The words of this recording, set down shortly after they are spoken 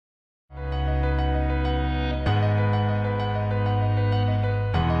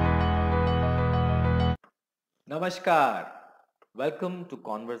Namaskar. Welcome to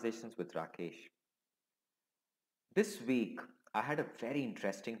Conversations with Rakesh. This week, I had a very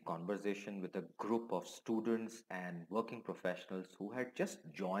interesting conversation with a group of students and working professionals who had just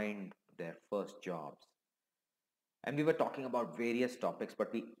joined their first jobs. And we were talking about various topics,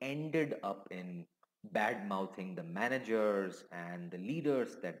 but we ended up in bad mouthing the managers and the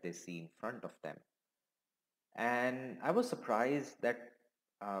leaders that they see in front of them. And I was surprised that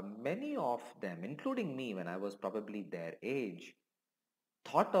many of them, including me when I was probably their age,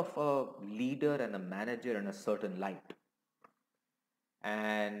 thought of a leader and a manager in a certain light.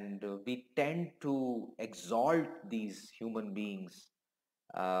 And we tend to exalt these human beings.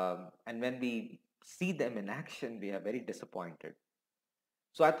 And when we see them in action, we are very disappointed.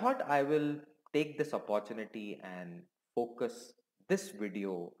 So I thought I will take this opportunity and focus this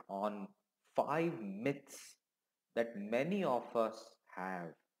video on five myths that many of us have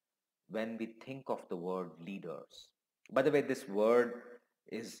when we think of the word leaders. By the way, this word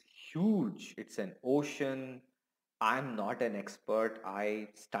is huge. It's an ocean. I'm not an expert. I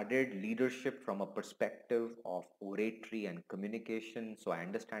studied leadership from a perspective of oratory and communication, so I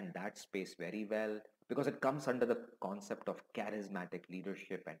understand that space very well because it comes under the concept of charismatic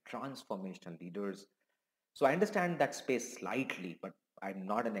leadership and transformational leaders. So I understand that space slightly, but I'm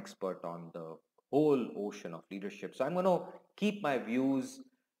not an expert on the whole ocean of leadership. So I'm going to keep my views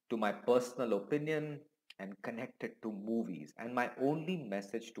to my personal opinion and connect it to movies. And my only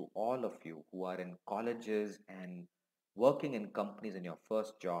message to all of you who are in colleges and working in companies in your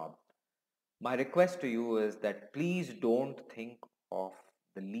first job, my request to you is that please don't think of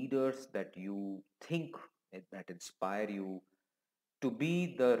the leaders that you think that inspire you to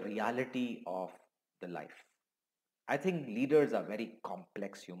be the reality of the life. I think leaders are very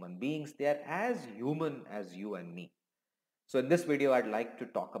complex human beings. They are as human as you and me. So, in this video, I'd like to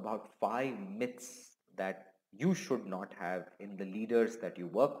talk about five myths that you should not have in the leaders that you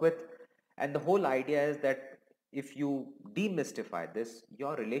work with. And the whole idea is that if you demystify this,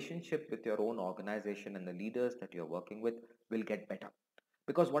 your relationship with your own organization and the leaders that you're working with will get better.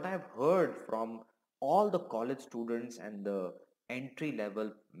 Because what I've heard from all the college students and the entry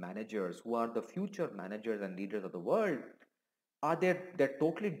level managers who are the future managers and leaders of the world are they're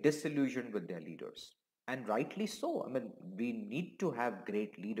totally disillusioned with their leaders, and rightly so. I mean, we need to have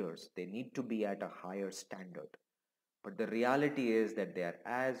great leaders. They need to be at a higher standard, but the reality is that they are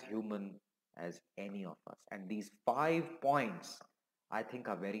as human as any of us. And these 5 points, I think,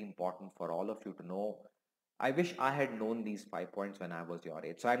 are very important for all of you to know. I wish I had known these 5 points when I was your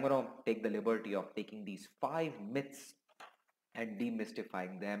age. So I'm going to take the liberty of taking these five myths and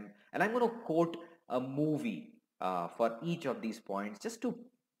demystifying them. And I'm going to quote a movie for each of these points just to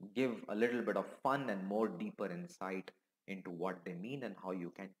give a little bit of fun and more deeper insight into what they mean and how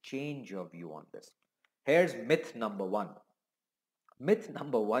you can change your view on this. Here's myth number one. Myth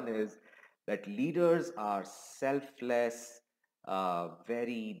number one is that leaders are selfless,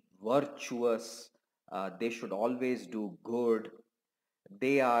 very virtuous, they should always do good,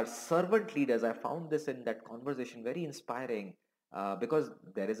 they are servant leaders. I found this in that conversation very inspiring because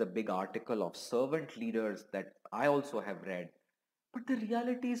there is a big article of servant leaders that I also have read. But the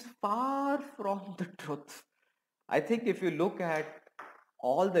reality is far from the truth. I think if you look at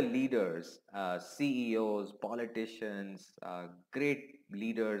all the leaders, CEOs, politicians, great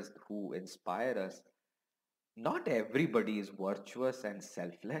leaders who inspire us, not everybody is virtuous and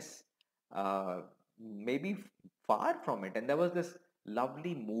selfless. Uh, maybe far from it. And there was this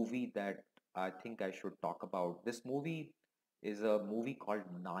lovely movie that I think I should talk about. This movie is a movie called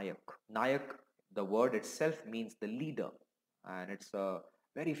Nayak. Nayak, the word itself means the leader, and it's a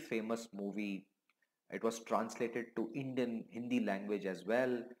very famous movie. It was translated to Indian Hindi language as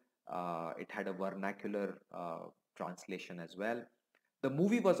well. It had a vernacular translation as well. The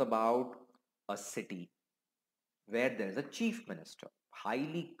movie was about a city where there is a chief minister,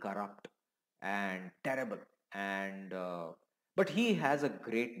 highly corrupt and terrible, and but he has a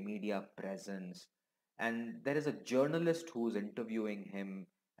great media presence, and there is a journalist who's interviewing him,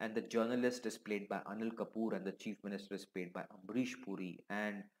 and the journalist is played by Anil Kapoor, and the chief minister is played by Amrish Puri,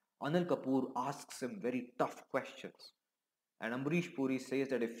 and Anil Kapoor asks him very tough questions. And Amrish Puri says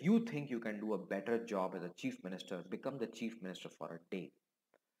that if you think you can do a better job as a chief minister, become the chief minister for a day.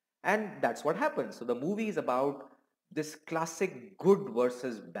 And that's what happens. So the movie is about this classic good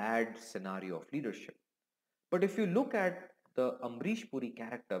versus bad scenario of leadership. But if you look at the Amrish Puri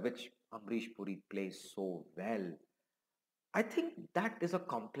character, which Amrish Puri plays so well, I think that is a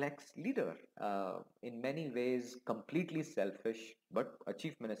complex leader. In many ways, completely selfish, but a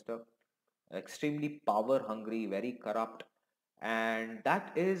chief minister, extremely power hungry, very corrupt, And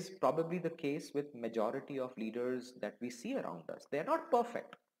that is probably the case with majority of leaders that we see around us. They're not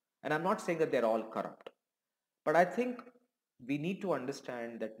perfect. And I'm not saying that they're all corrupt. But I think we need to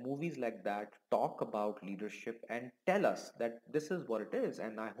understand that movies like that talk about leadership and tell us that this is what it is.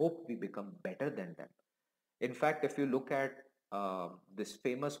 And I hope we become better than them. In fact, if you look at this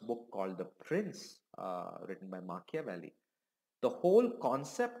famous book called The Prince, written by Machiavelli, the whole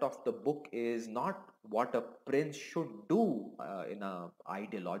concept of the book is not what a prince should do in a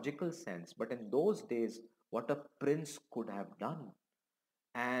ideological sense, but in those days, what a prince could have done.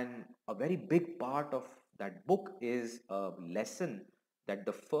 And a very big part of that book is a lesson that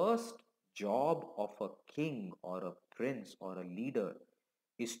the first job of a king or a prince or a leader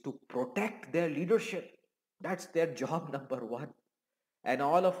is to protect their leadership. That's their job number one. And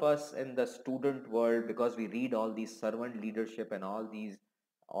all of us in the student world, because we read all these servant leadership and all these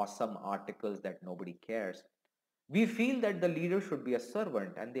awesome articles that nobody cares, we feel that the leader should be a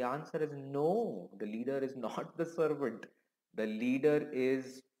servant. And the answer is no, the leader is not the servant. The leader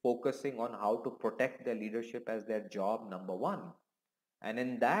is focusing on how to protect their leadership as their job number one. And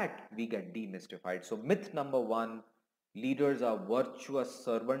in that, we get demystified. So, myth number one, leaders are virtuous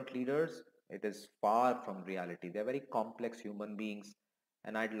servant leaders. It is far from reality. They're very complex human beings.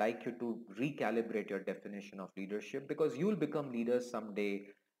 And I'd like you to recalibrate your definition of leadership, because you'll become leaders someday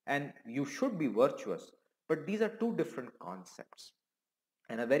and you should be virtuous. But these are two different concepts.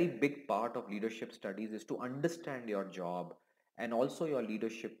 And a very big part of leadership studies is to understand your job and also your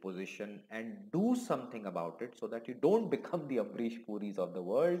leadership position and do something about it, so that you don't become the Amrish Puris of the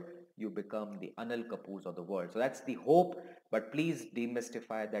world, you become the Anil Kapoors of the world. So that's the hope. But please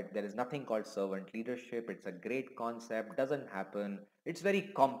demystify that there is nothing called servant leadership. It's a great concept, doesn't happen. It's very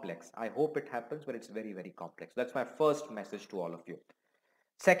complex. I hope it happens, but it's very, very complex. That's my first message to all of you.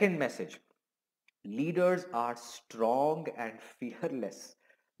 Second message, leaders are strong and fearless.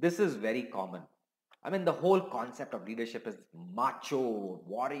 This is very common. I mean, the whole concept of leadership is macho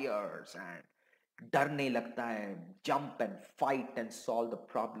warriors and डर नहीं लगता है, jump and fight and solve the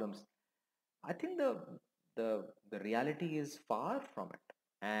problems. I think the reality is far from it.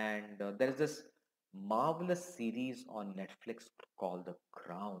 And there is this marvelous series on Netflix called The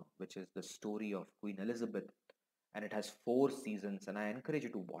Crown, which is the story of Queen Elizabeth, and it has 4 seasons. And I encourage you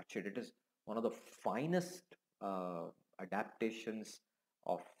to watch it. It is one of the finest uh, adaptations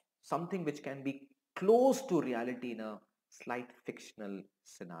of something which can be close to reality in a slight fictional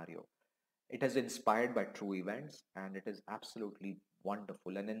scenario. It is inspired by true events and it is absolutely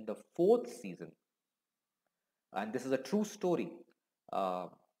wonderful. And in the 4th season, and this is a true story, uh,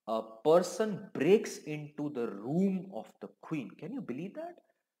 a person breaks into the room of the queen. Can you believe that?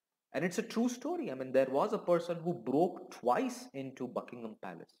 And it's a true story. I mean, there was a person who broke twice into Buckingham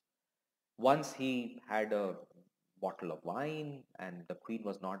Palace. Once he had a bottle of wine and the queen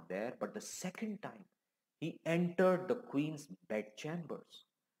was not there, but the second time he entered the queen's bedchambers.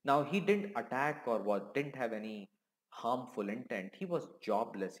 Now he didn't attack or didn't have any harmful intent. He was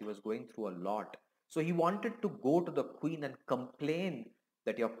jobless. He was going through a lot. So he wanted to go to the queen and complain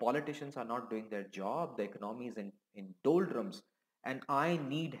that your politicians are not doing their job. The economy is in doldrums and I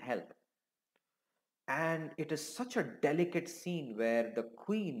need help. And it is such a delicate scene where the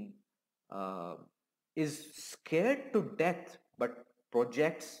queen uh, is scared to death but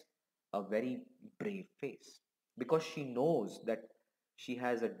projects a very brave face, because she knows that she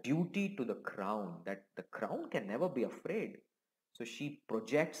has a duty to the crown, that the crown can never be afraid. So she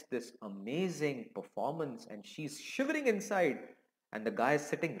projects this amazing performance and she's shivering inside, and the guy is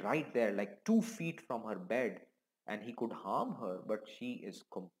sitting right there like 2 feet from her bed, and he could harm her, but she is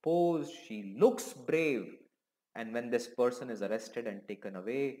composed, she looks brave. And when this person is arrested and taken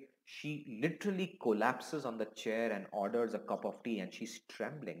away, she literally collapses on the chair and orders a cup of tea, and she's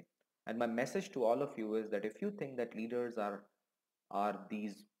trembling. And my message to all of you is that if you think that leaders are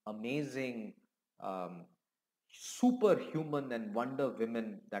these amazing superhuman and wonder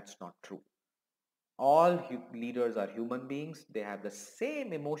women, that's not true. All leaders are human beings. They have the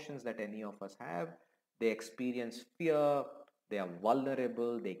same emotions that any of us have. They experience fear, they are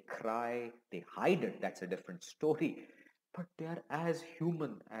vulnerable, they cry, they hide it, that's a different story, but they are as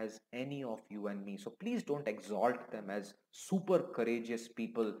human as any of you and me. So please don't exalt them as super courageous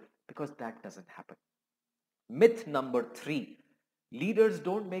people, because that doesn't happen. Myth number 3, leaders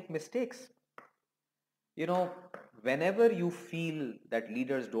don't make mistakes. You know, whenever you feel that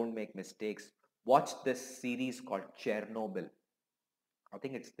leaders don't make mistakes, watch this series called Chernobyl. I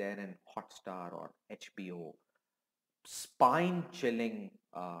think it's there in Hotstar or HBO. Spine chilling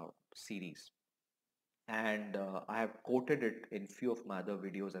series. And I have quoted it in few of my other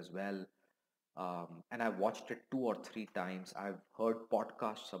videos as well. And I watched it 2 or 3 times. I've heard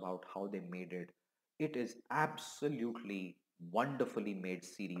podcasts about how they made it. It is absolutely wonderfully made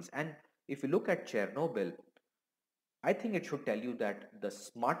series. And if you look at Chernobyl, I think it should tell you that the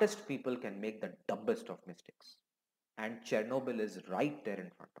smartest people can make the dumbest of mistakes. And Chernobyl is right there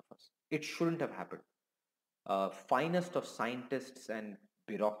in front of us. It shouldn't have happened. Finest of scientists and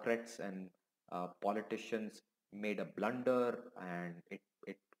bureaucrats and politicians made a blunder, and it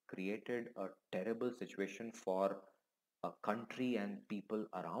created a terrible situation for a country and people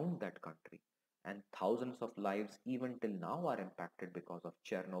around that country. And thousands of lives, even till now, are impacted because of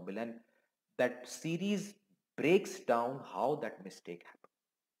Chernobyl. And that series breaks down how that mistake happened.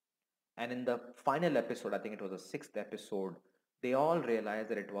 And in the final episode, I think it was the sixth episode, they all realized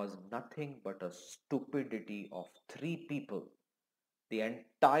that it was nothing but a stupidity of three people. The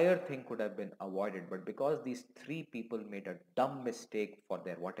entire thing could have been avoided, but because these three people made a dumb mistake for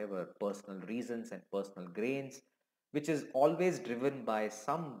their whatever personal reasons and personal gains, which is always driven by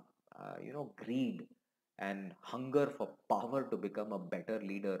some, greed and hunger for power to become a better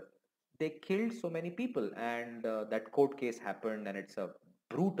leader, they killed so many people. And that court case happened, and it's a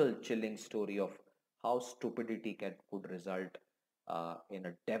brutal, chilling story of how stupidity could result in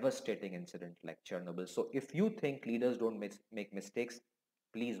a devastating incident like Chernobyl. So if you think leaders don't make mistakes,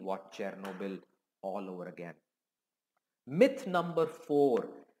 please watch Chernobyl all over again. Myth number 4: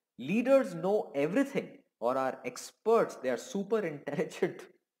 leaders know everything or are experts, they are super intelligent.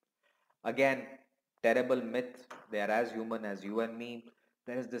 Again, terrible myth. They are as human as you and me.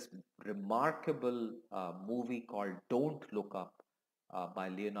 There is this remarkable movie called Don't Look Up by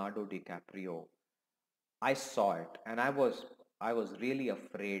Leonardo DiCaprio. I saw it, and I was really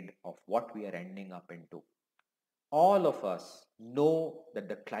afraid of what we are ending up into. All of us know that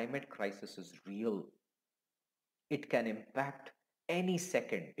the climate crisis is real. It can impact any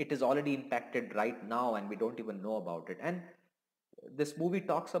second. It is already impacted right now, and we don't even know about it. And this movie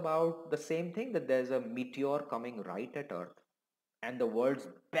talks about the same thing, that there's a meteor coming right at Earth, and the world's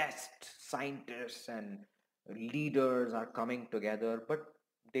best scientists and leaders are coming together, but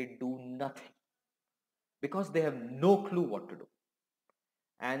they do nothing because they have no clue what to do.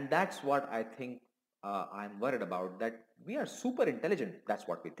 And that's what I think I'm worried about, that we are super intelligent. That's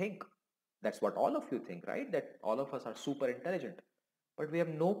what we think. That's what all of you think, right? That all of us are super intelligent. But we have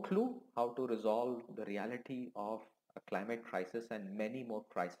no clue how to resolve the reality of a climate crisis and many more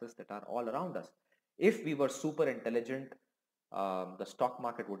crises that are all around us. If we were super intelligent, the stock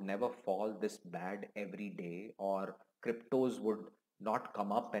market would never fall this bad every day, or cryptos would not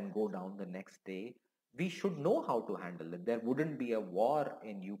come up and go down the next day. We should know how to handle it. There wouldn't be a war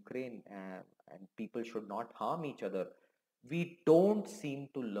in Ukraine, and people should not harm each other. We don't seem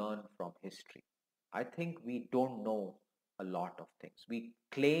to learn from history. I think we don't know a lot of things. We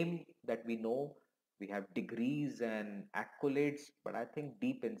claim that we know, we have degrees and accolades, but I think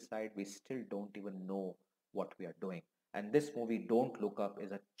deep inside we still don't even know what we are doing. And this movie, Don't Look Up,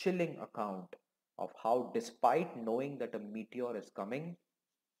 is a chilling account of how, despite knowing that a meteor is coming,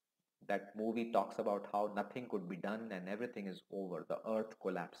 that movie talks about how nothing could be done and everything is over. The earth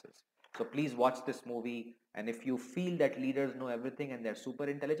collapses. So please watch this movie. And if you feel that leaders know everything and they're super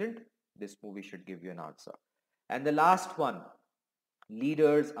intelligent, this movie should give you an answer. And the last one: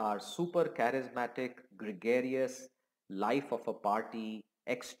 leaders are super charismatic, gregarious, life of a party,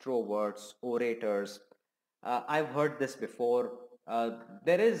 extroverts, orators. I've heard this before.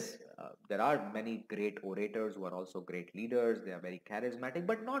 There are many great orators who are also great leaders. They are very charismatic,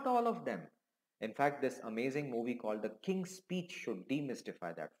 but not all of them. In fact, this amazing movie called The King's Speech should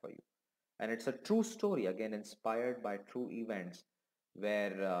demystify that for you. And it's a true story, again inspired by true events,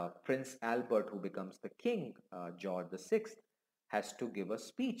 where Prince Albert, who becomes the king, George VI, has to give a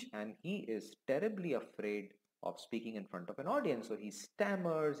speech, and he is terribly afraid of speaking in front of an audience. So he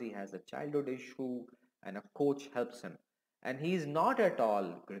stammers, he has a childhood issue, and a coach helps him. And he's not at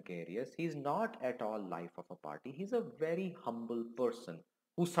all gregarious, he's not at all life of a party. He's a very humble person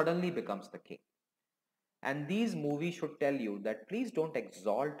who suddenly becomes the king. And these movies should tell you that please don't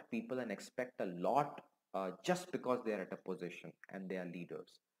exalt people and expect a lot just because they are at a position and they are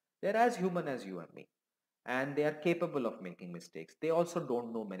leaders. They're as human as you and me, and they are capable of making mistakes. They also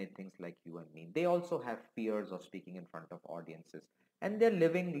don't know many things like you and me. They also have fears of speaking in front of audiences, and they're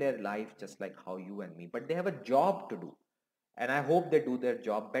living their life just like how you and me, but they have a job to do. And I hope they do their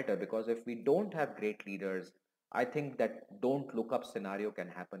job better, because if we don't have great leaders, I think that Don't Look Up scenario can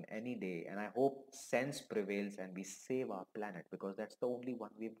happen any day. And I hope sense prevails and we save our planet, because that's the only one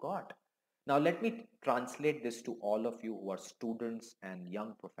we've got. Now, let me translate this to all of you who are students and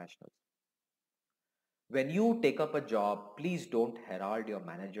young professionals. When you take up a job, please don't herald your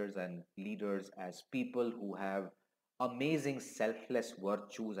managers and leaders as people who have amazing selfless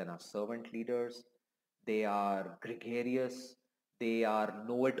virtues and are servant leaders. They are gregarious. They are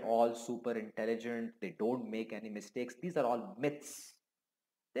know it all, super intelligent. They don't make any mistakes. These are all myths.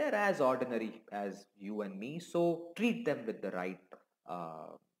 They're as ordinary as you and me. So treat them with the right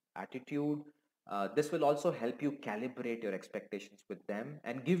uh, attitude. This will also help you calibrate your expectations with them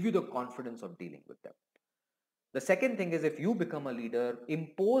and give you the confidence of dealing with them. The second thing is, if you become a leader,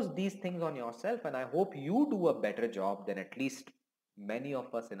 impose these things on yourself, and I hope you do a better job than at least many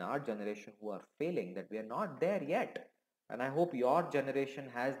of us in our generation who are failing, that we are not there yet. And I hope your generation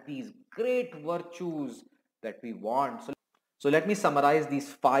has these great virtues that we want. So let me summarize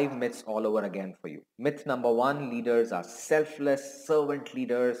these 5 myths all over again for you. Myth number 1: leaders are selfless, servant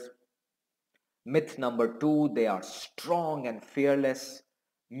leaders. Myth number 2: they are strong and fearless.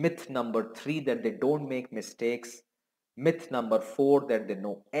 Myth number 3: that they don't make mistakes. Myth number 4: that they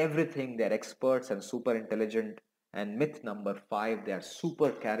know everything, they're experts and super intelligent. And myth number 5: they are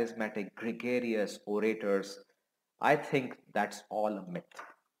super charismatic, gregarious orators. I think that's all a myth.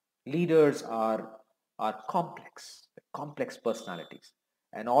 Leaders are complex personalities.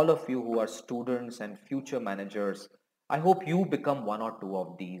 And all of you who are students and future managers, I hope you become one or two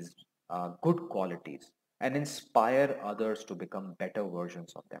of these good qualities and inspire others to become better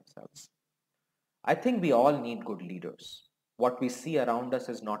versions of themselves. I think we all need good leaders. What we see around us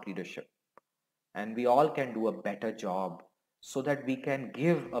is not leadership, and we all can do a better job so that we can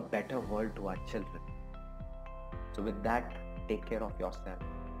give a better world to our children. So with that, take care of yourself.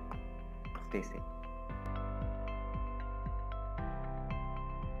 Stay safe.